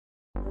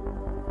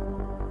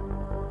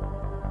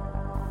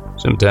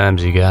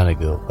Sometimes you gotta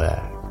go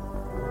back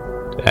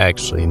to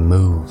actually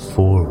move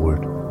forward.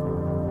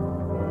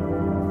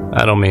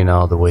 I don't mean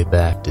all the way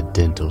back to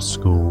dental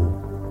school.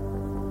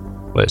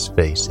 Let's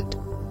face it,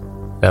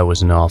 that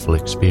was an awful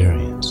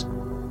experience.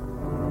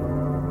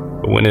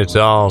 But when it's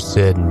all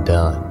said and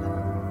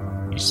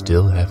done, you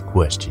still have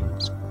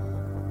questions.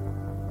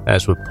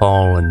 That's what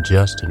Paul and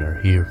Justin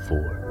are here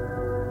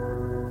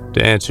for.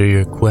 To answer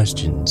your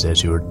questions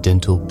as your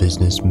dental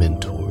business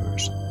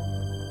mentors.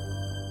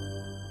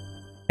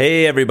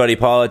 Hey everybody,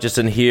 Paul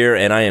Justin here,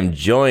 and I am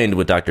joined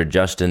with Dr.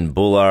 Justin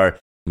Bular,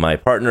 my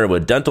partner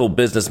with Dental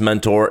Business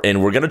Mentor,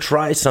 and we're going to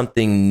try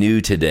something new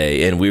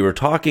today. And we were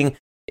talking,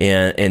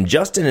 and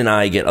Justin and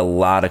I get a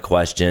lot of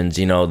questions.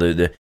 You know,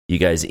 you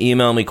guys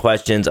email me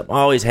questions. I'm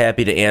always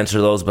happy to answer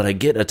those, but I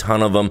get a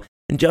ton of them,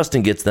 and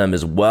Justin gets them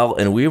as well.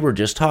 And we were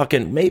just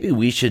talking, maybe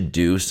we should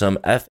do some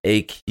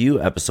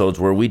FAQ episodes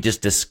where we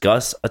just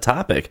discuss a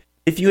topic.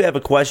 If you have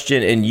a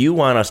question and you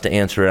want us to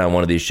answer it on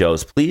one of these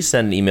shows, please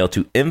send an email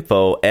to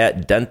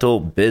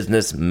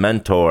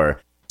info@dentalbusinessmentor.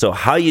 So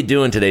how you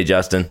doing today,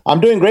 Justin? I'm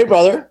doing great,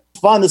 brother. It's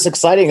fun. It's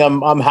exciting.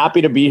 I'm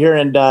happy to be here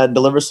and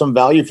deliver some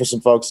value for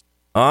some folks.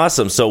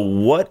 Awesome. So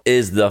what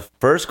is the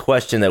first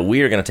question that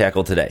we are going to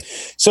tackle today?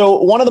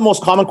 So one of the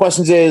most common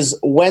questions is,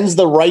 when's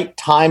the right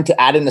time to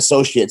add an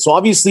associate? So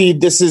obviously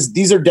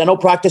these are dental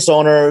practice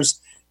owners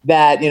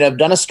that, have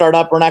done a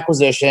startup or an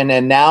acquisition,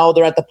 and now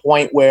they're at the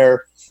point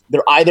where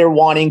they're either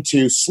wanting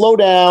to slow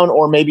down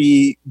or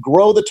maybe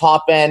grow the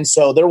top end.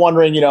 So they're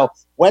wondering,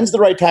 when's the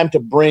right time to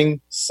bring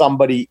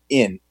somebody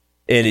in?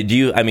 And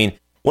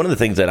one of the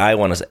things that I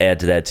want to add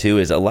to that too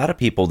is a lot of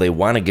people, they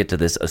want to get to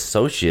this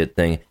associate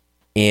thing,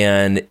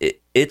 and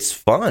it's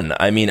fun.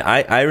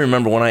 I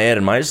remember when I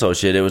added my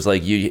associate, it was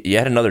like you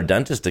had another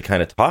dentist to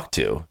kind of talk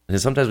to.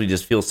 And sometimes we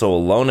just feel so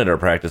alone at our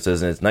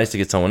practices, and it's nice to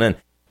get someone in.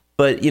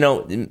 But,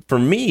 for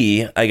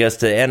me, I guess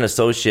to add an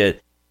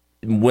associate,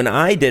 when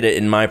I did it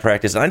in my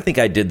practice, and I think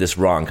I did this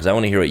wrong because I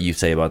want to hear what you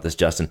say about this,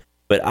 Justin,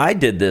 but I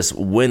did this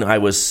when I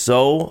was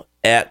so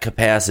at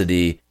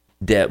capacity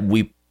that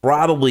we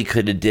probably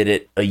could have did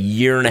it a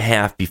year and a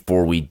half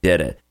before we did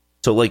it.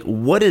 So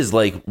what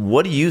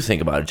do you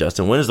think about it,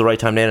 Justin? When is the right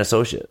time to add an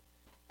associate?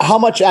 How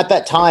much at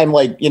that time,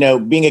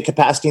 being at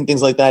capacity and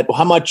things like that,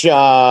 how much,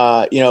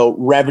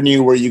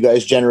 revenue were you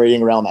guys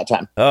generating around that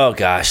time? Oh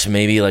gosh,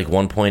 maybe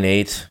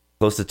 1.8.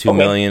 Close to 2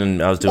 million.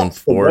 I was doing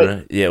 4.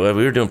 Right. Yeah,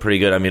 we were doing pretty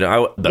good.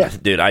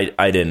 Dude,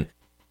 I didn't.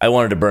 I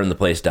wanted to burn the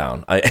place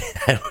down. I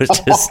was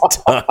just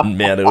done,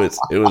 man.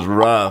 It was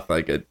rough.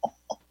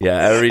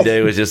 Every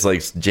day was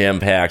just jam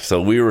packed. So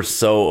we were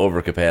so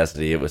over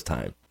capacity. It was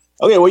time.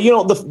 Okay,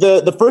 well,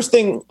 the first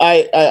thing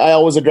I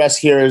always address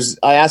here is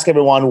I ask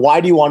everyone,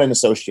 why do you want an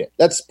associate?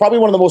 That's probably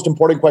one of the most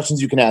important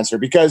questions you can answer,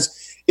 because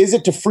is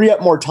it to free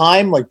up more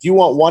time? Do you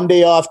want 1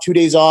 day off, 2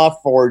 days off,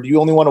 or do you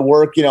only want to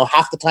work,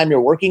 half the time you're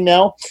working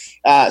now?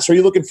 So are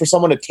you looking for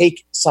someone to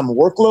take some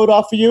workload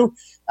off of you?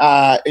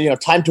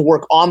 Time to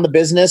work on the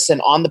business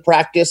and on the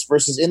practice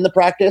versus in the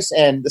practice.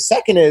 And the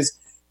second is,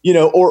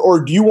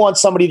 or do you want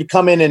somebody to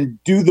come in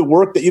and do the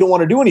work that you don't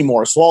want to do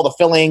anymore? So all the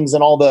fillings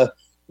and all the,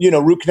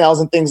 root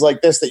canals and things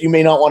like this that you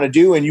may not want to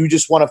do, and you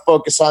just want to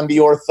focus on the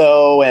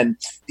ortho and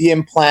the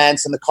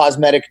implants and the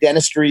cosmetic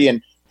dentistry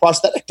and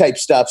prosthetic type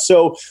stuff.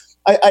 So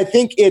I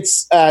think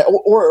it's,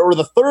 or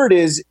the third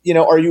is,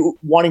 are you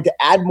wanting to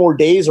add more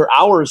days or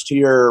hours to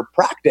your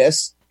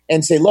practice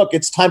and say, look,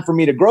 it's time for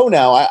me to grow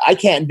now. I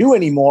can't do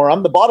anymore.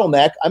 I'm the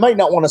bottleneck. I might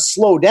not want to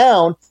slow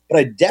down, but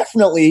I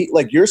definitely,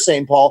 like you're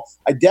saying, Paul,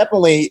 I'm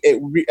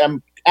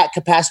at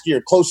capacity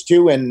or close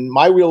to, and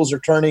my wheels are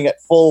turning at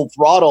full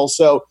throttle.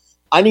 So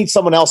I need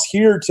someone else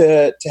here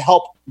to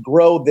help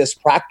grow this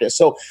practice.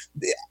 So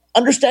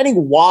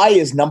understanding why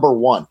is number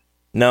one.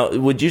 Now,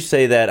 would you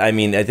say that, I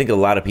think a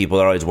lot of people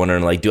are always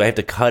wondering, do I have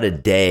to cut a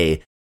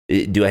day?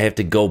 Do I have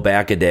to go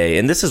back a day?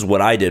 And this is what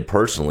I did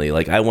personally.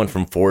 I went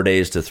from 4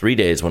 days to 3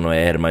 days when I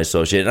added my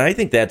associate. And I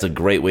think that's a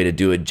great way to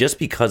do it, just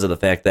because of the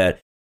fact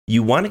that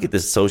you want to get the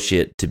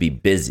associate to be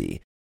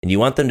busy. And you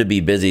want them to be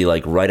busy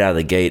right out of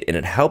the gate. And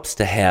it helps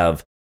to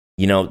have,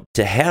 an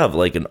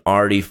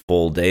already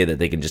full day that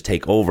they can just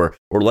take over.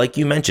 Or like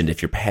you mentioned,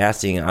 if you're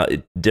passing out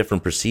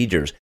different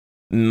procedures.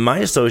 My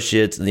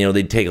associates,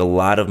 they take a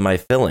lot of my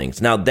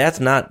fillings. Now, that's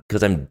not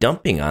because I'm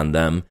dumping on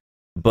them,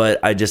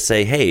 but I just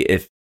say, hey,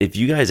 if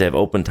you guys have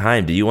open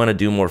time, do you want to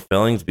do more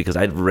fillings? Because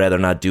I'd rather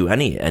not do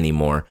any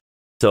anymore.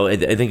 So I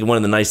think one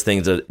of the nice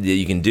things that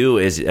you can do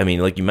is,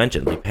 like you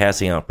mentioned,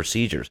 passing out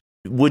procedures.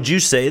 Would you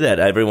say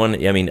that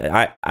everyone,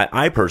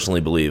 I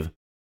personally believe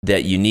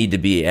that you need to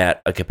be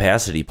at a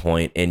capacity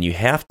point, and you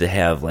have to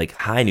have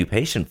high new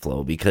patient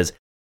flow, because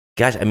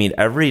gosh,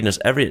 every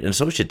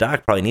associate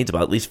doc probably needs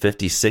about at least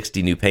 50,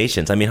 60 new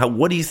patients.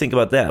 What do you think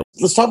about that?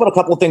 Let's talk about a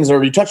couple of things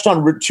there. You touched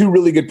on two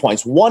really good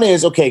points. One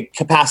is,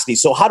 capacity.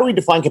 So how do we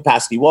define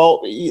capacity?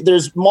 Well,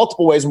 there's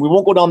multiple ways, and we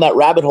won't go down that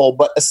rabbit hole,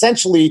 but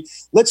essentially,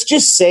 let's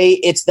just say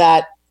it's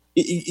that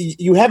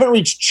you haven't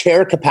reached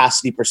chair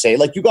capacity per se.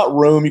 You got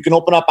room, you can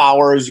open up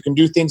hours, you can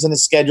do things in the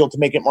schedule to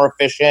make it more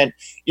efficient.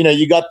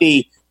 You got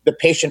the the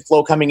patient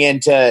flow coming in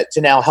to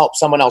now help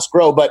someone else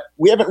grow. But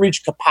we haven't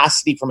reached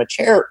capacity from a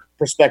chair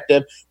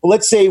perspective. But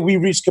let's say we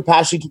reach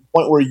capacity to the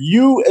point where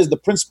you, as the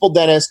principal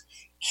dentist,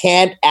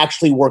 can't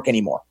actually work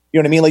anymore. You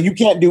know what I mean? Like, you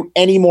can't do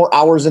any more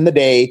hours in the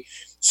day.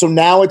 So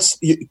now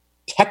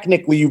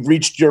technically you've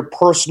reached your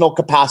personal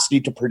capacity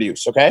to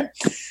produce. Okay.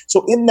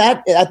 So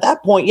at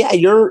that point, yeah,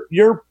 you're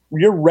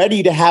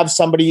ready to have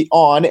somebody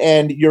on,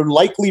 and you're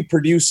likely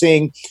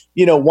producing,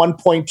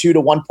 $1.2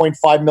 to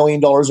 $1.5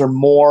 million or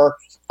more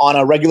on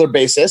a regular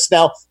basis.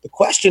 Now, the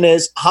question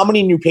is, how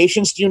many new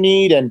patients do you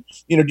need? And,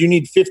 do you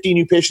need 50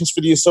 new patients for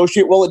the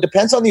associate? Well, it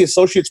depends on the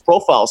associate's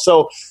profile.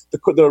 So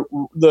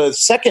the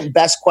second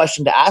best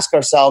question to ask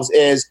ourselves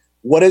is,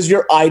 what does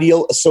your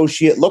ideal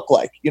associate look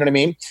like? You know what I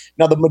mean?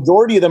 Now, the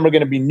majority of them are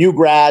going to be new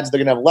grads. They're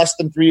going to have less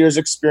than 3 years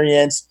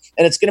experience.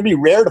 And it's going to be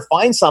rare to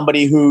find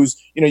somebody who's,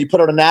 you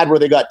put out an ad where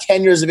they got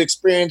 10 years of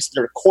experience,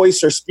 they're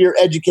Coice or Spear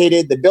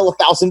educated, they bill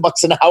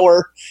 $1,000 an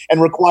hour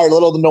and require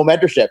little to no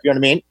mentorship. You know what I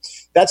mean?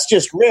 That's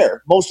just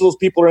rare. Most of those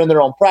people are in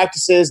their own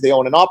practices. They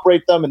own and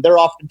operate them, and they're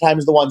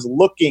oftentimes the ones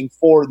looking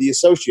for the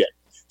associate.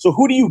 So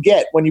who do you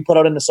get when you put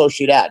out an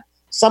associate ad?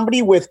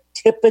 Somebody with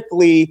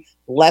typically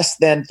less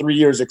than 3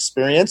 years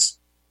experience,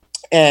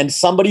 and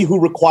somebody who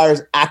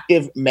requires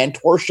active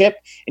mentorship,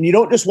 and you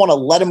don't just want to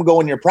let them go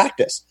in your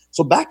practice.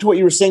 So back to what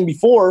you were saying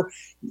before,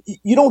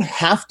 you don't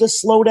have to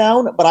slow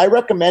down, but I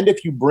recommend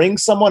if you bring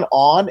someone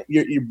on,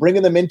 you're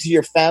bringing them into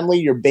your family,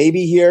 your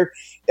baby here,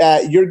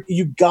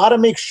 you got to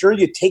make sure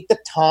you take the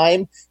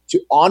time to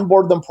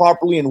onboard them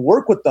properly and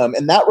work with them,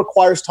 and that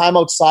requires time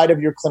outside of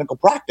your clinical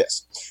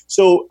practice.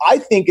 So I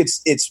think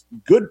it's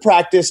good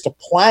practice to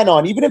plan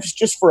on, even if it's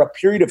just for a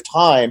period of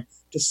time,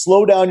 to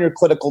slow down your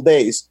clinical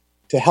days,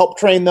 to help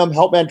train them,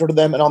 help mentor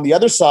them, and on the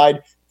other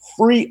side,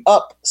 free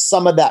up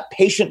some of that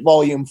patient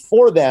volume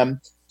for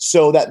them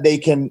so that they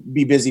can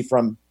be busy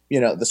from,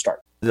 the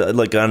start.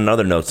 Like, on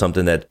another note,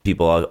 something that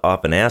people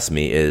often ask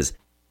me is,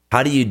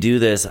 how do you do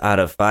this out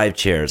of 5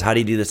 chairs? How do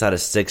you do this out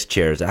of 6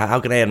 chairs? How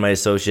can I add my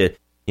associate?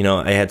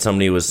 I had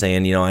somebody who was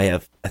saying, I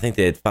think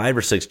they had 5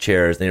 or 6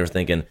 chairs, and they were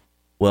thinking,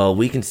 well,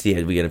 we can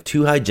have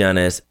 2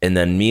 hygienists, and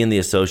then me and the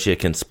associate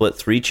can split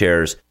 3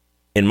 chairs.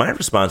 And my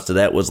response to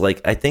that was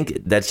like, I think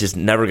that's just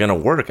never going to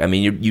work. I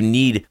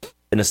mean,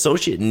 an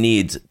associate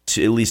needs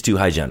at least 2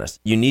 hygienists.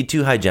 You need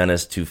 2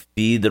 hygienists to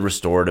feed the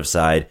restorative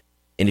side.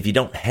 And if you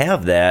don't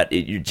have that,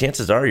 your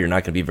chances are you're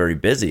not going to be very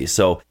busy.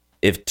 So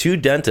if 2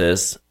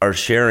 dentists are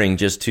sharing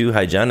just 2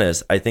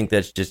 hygienists, I think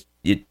that's just,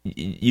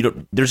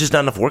 there's just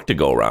not enough work to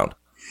go around.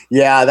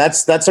 Yeah,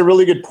 that's a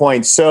really good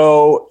point.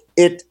 So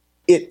it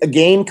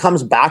again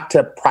comes back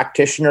to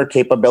practitioner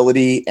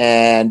capability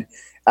and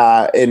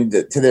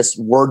to this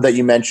word that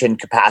you mentioned,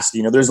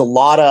 capacity. There's a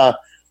lot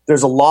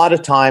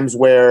of times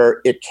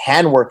where it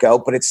can work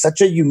out, but it's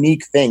such a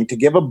unique thing. To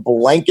give a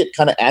blanket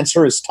kind of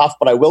answer is tough,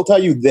 but I will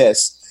tell you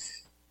this,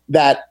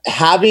 that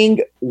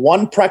having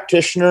 1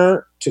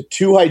 practitioner to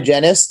 2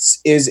 hygienists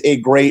is a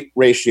great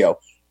ratio.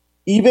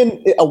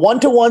 Even a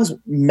 1-to-1's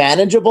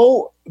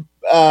manageable,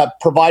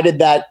 provided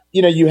that,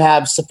 you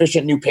have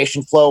sufficient new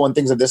patient flow and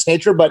things of this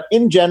nature. But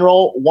in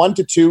general, 1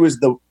 to 2 is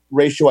the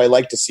ratio I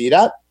like to see it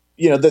at.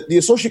 The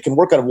associate can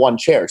work out of 1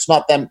 chair. It's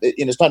not them.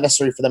 It's not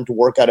necessary for them to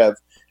work out of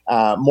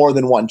more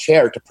than 1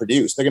 chair to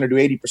produce. They're going to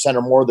do 80%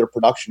 or more of their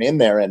production in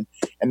there, and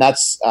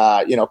that's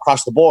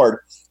across the board.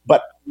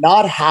 But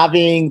not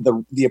having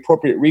the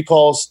appropriate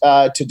recalls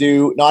to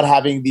do, not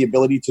having the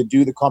ability to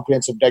do the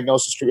comprehensive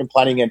diagnosis, treatment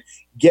planning, and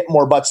get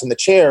more butts in the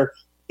chair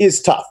is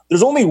tough.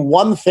 There's only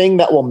one thing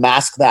that will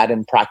mask that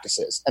in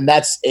practices, and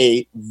that's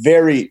a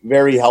very,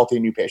 very healthy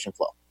new patient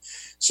flow.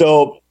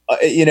 So,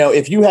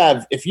 if you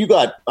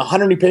got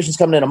 100 new patients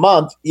coming in a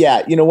month,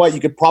 yeah, you know what? You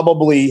could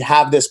probably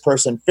have this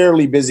person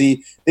fairly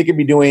busy. They could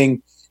be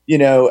doing,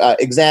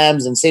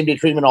 exams and same-day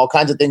treatment, all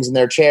kinds of things in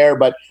their chair.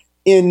 But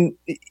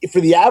for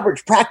the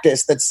average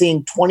practice that's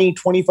seeing 20,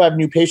 25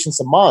 new patients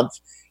a month,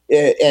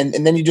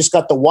 and then you just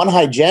got the 1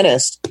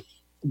 hygienist,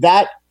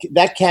 that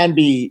can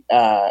be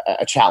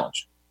a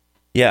challenge.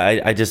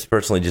 Yeah, I just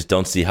personally just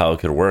don't see how it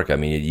could work. I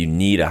mean, you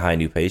need a high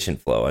new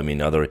patient flow. I mean,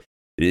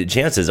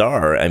 chances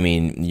are, I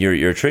mean,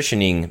 you're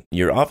attritioning,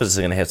 your office is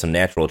going to have some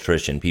natural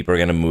attrition. People are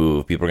going to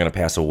move. People are going to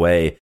pass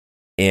away.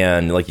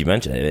 And like you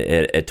mentioned,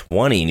 at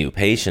 20 new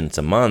patients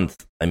a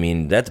month, I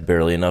mean, that's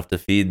barely enough to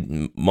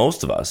feed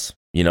most of us,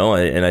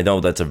 and I know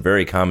that's a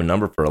very common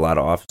number for a lot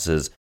of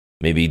offices,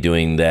 maybe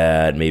doing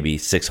that, maybe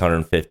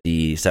 $650,000,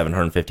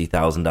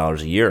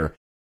 $750,000 a year.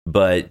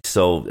 But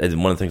so one of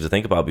the things to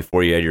think about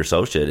before you add your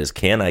associate is,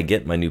 can I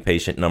get my new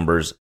patient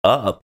numbers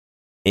up?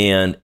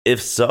 And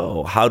if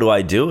so, how do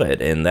I do it?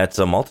 And that's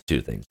a multitude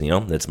of things,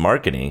 that's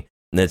marketing,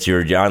 that's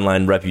your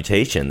online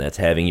reputation, that's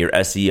having your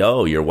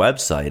SEO, your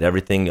website,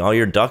 everything, all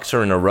your ducks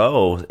are in a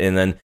row. And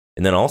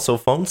then also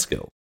phone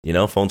skills,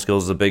 phone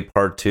skills is a big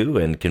part too,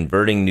 and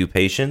converting new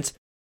patients.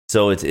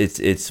 So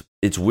it's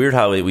weird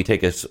how we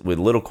take us with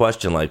a little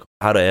question like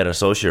how to add an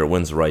associate or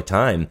when's the right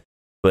time.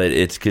 But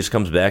it just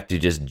comes back to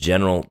just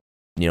general,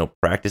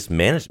 practice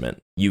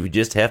management. You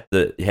just have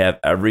to have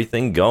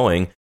everything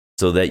going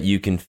so that you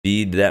can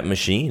feed that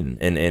machine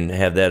and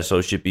have that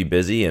associate be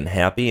busy and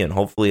happy and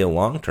hopefully a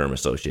long-term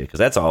associate, because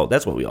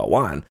that's what we all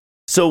want.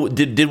 So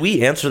did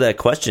we answer that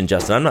question,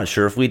 Justin? I'm not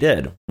sure if we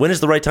did. When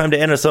is the right time to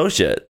add an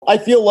associate? I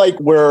feel like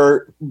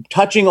we're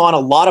touching on a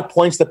lot of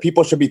points that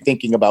people should be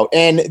thinking about.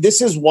 And this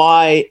is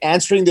why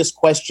answering this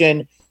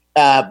question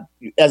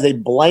as a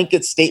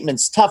blanket statement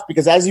is tough,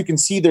 because as you can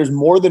see, there's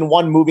more than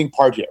one moving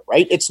part here,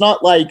 right? It's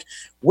not like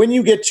when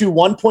you get to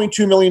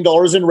 $1.2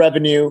 million in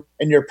revenue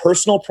and your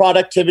personal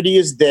productivity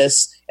is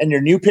this and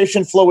your new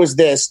patient flow is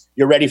this,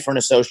 you're ready for an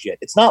associate.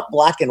 It's not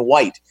black and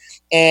white.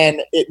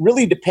 And it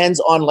really depends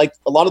on like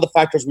a lot of the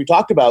factors we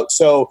talked about.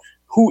 So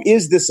who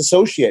is this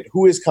associate?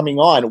 Who is coming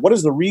on? What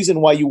is the reason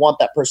why you want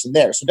that person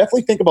there? So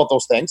definitely think about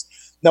those things.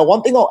 Now,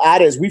 one thing I'll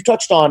add is we've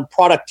touched on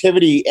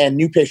productivity and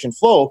new patient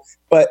flow,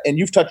 and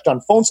you've touched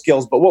on phone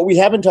skills, but what we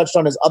haven't touched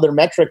on is other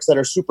metrics that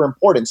are super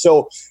important.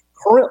 So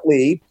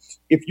currently,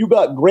 if you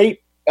got great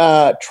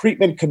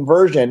treatment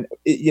conversion,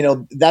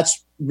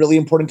 that's really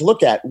important to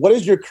look at. What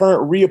is your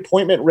current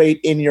reappointment rate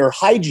in your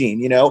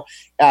hygiene?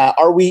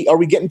 Are we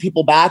getting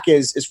people back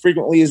as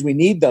frequently as we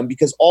need them?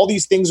 Because all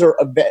these things are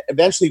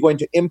eventually going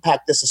to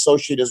impact this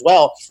associate as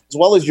well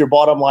as your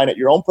bottom line at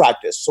your own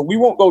practice. So we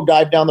won't go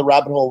dive down the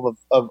rabbit hole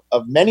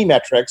of many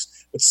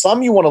metrics, but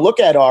some you want to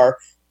look at are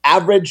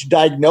average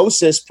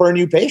diagnosis per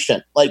new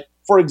patient. Like,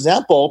 for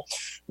example,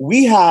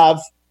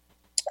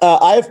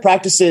 I have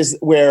practices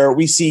where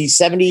we see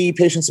 70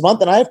 patients a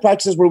month, and I have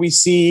practices where we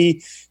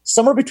see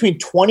somewhere between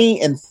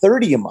 20 and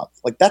 30 a month.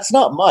 Like, that's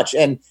not much.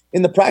 And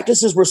in the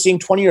practices we're seeing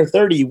 20 or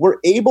 30, we're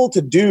able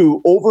to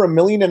do over $1.5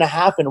 million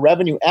in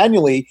revenue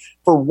annually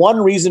for one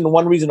reason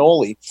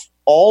only.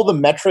 All the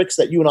metrics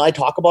that you and I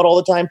talk about all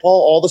the time,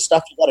 Paul, all the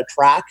stuff you got to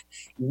track,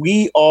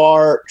 we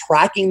are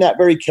tracking that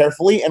very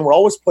carefully, and we're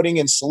always putting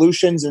in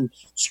solutions and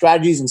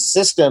strategies and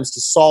systems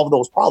to solve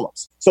those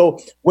problems. So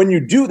when you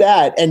do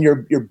that and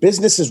your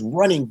business is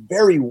running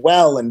very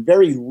well and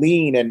very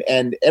lean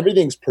and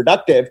everything's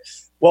productive,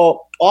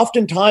 well,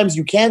 oftentimes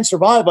you can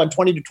survive on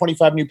 20 to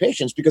 25 new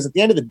patients, because at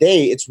the end of the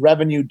day, it's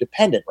revenue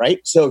dependent, right?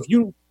 So if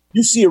you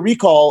see a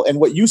recall and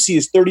what you see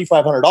is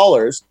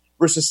 $3,500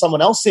 versus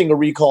someone else seeing a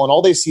recall and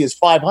all they see is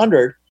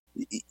 $500,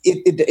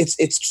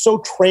 it's so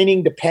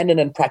training dependent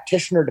and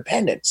practitioner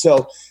dependent.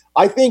 So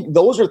I think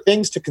those are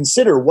things to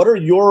consider. What are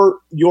your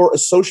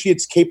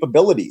associates'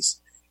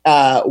 capabilities?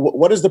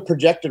 What is the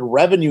projected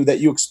revenue that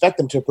you expect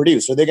them to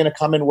produce? Are they going to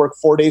come and work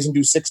 4 days and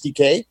do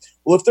 $60K?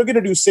 Well, if they're going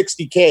to do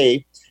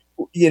 $60K,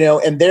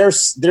 and they're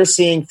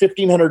seeing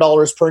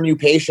 $1,500 per new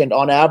patient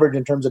on average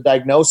in terms of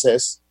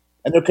diagnosis,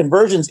 and their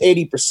conversion's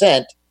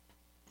 80%,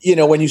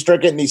 when you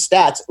start getting these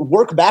stats,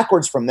 work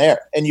backwards from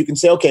there. And you can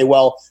say, okay,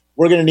 well,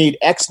 we're going to need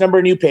X number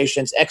of new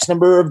patients, X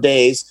number of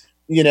days,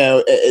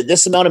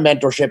 this amount of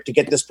mentorship to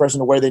get this person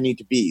to where they need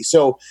to be.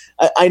 So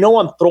I know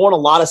I'm throwing a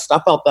lot of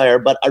stuff out there,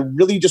 but I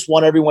really just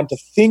want everyone to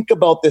think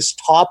about this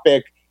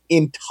topic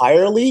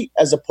entirely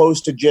as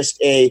opposed to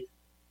just a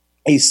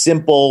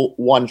simple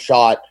one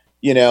shot,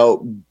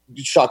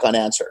 shotgun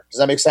answer. Does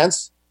that make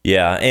sense?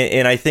 Yeah.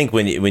 And I think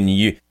when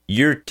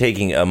you're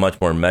taking a much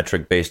more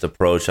metric-based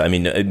approach. I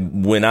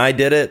mean, when I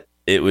did it,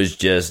 it was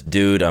just,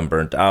 dude, I'm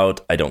burnt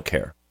out. I don't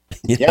care.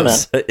 Man.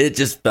 So it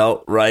just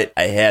felt right.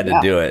 I had to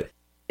do it.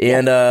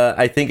 And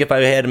I think if I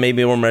had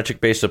maybe a more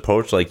metric-based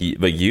approach like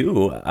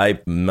you, I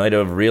might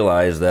have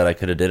realized that I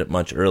could have did it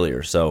much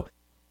earlier. So,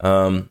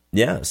 so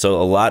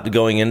a lot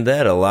going into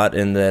that, a lot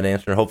in that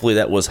answer. Hopefully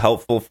that was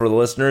helpful for the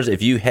listeners.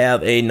 If you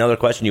have another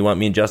question you want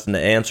me and Justin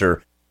to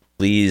answer,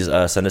 please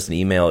send us an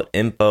email at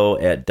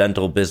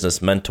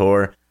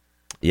info@dentalbusinessmentor.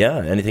 Yeah.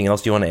 Anything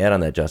else you want to add on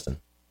that, Justin?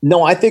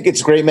 No, I think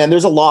it's great, man.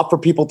 There's a lot for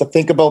people to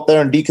think about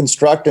there and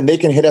deconstruct, and they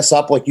can hit us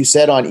up, like you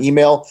said, on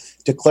email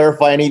to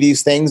clarify any of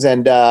these things,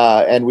 and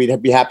we'd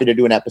be happy to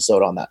do an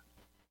episode on that.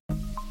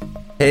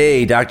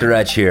 Hey, Dr.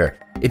 Etch here.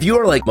 If you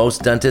are like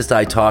most dentists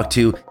I talk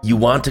to, you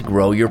want to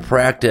grow your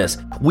practice.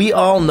 We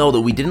all know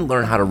that we didn't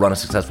learn how to run a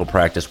successful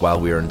practice while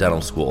we were in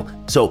dental school.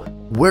 So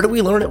where do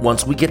we learn it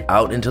once we get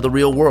out into the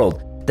real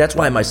world? That's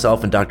why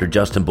myself and Dr.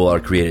 Justin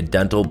Bullard created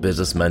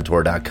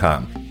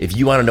DentalBusinessMentor.com. If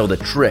you want to know the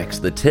tricks,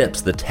 the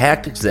tips, the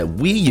tactics that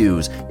we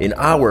use in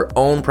our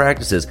own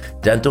practices,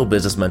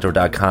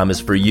 DentalBusinessMentor.com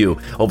is for you.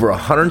 Over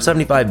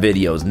 175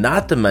 videos,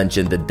 not to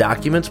mention the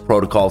documents,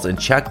 protocols, and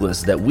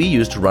checklists that we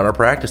use to run our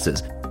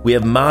practices. We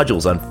have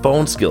modules on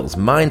phone skills,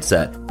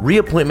 mindset,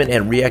 reappointment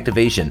and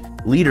reactivation,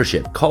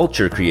 leadership,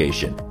 culture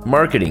creation,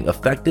 marketing,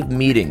 effective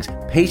meetings,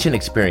 patient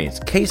experience,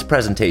 case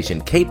presentation,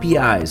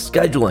 KPIs,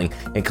 scheduling,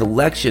 and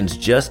collections,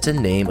 just to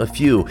name a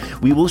few.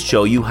 We will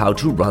show you how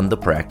to run the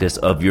practice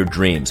of your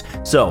dreams.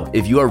 So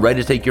if you are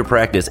ready to take your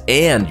practice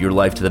and your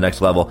life to the next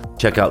level,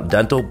 check out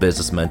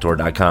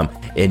DentalBusinessMentor.com,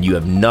 and you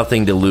have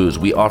nothing to lose.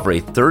 We offer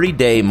a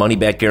 30-day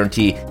money-back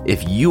guarantee.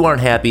 If you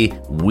aren't happy,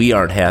 we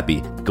aren't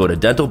happy. Go to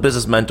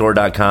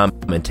DentalBusinessMentor.com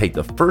and take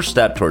the first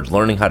step towards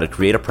learning how to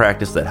create a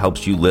practice that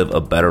helps you live a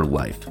better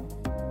life.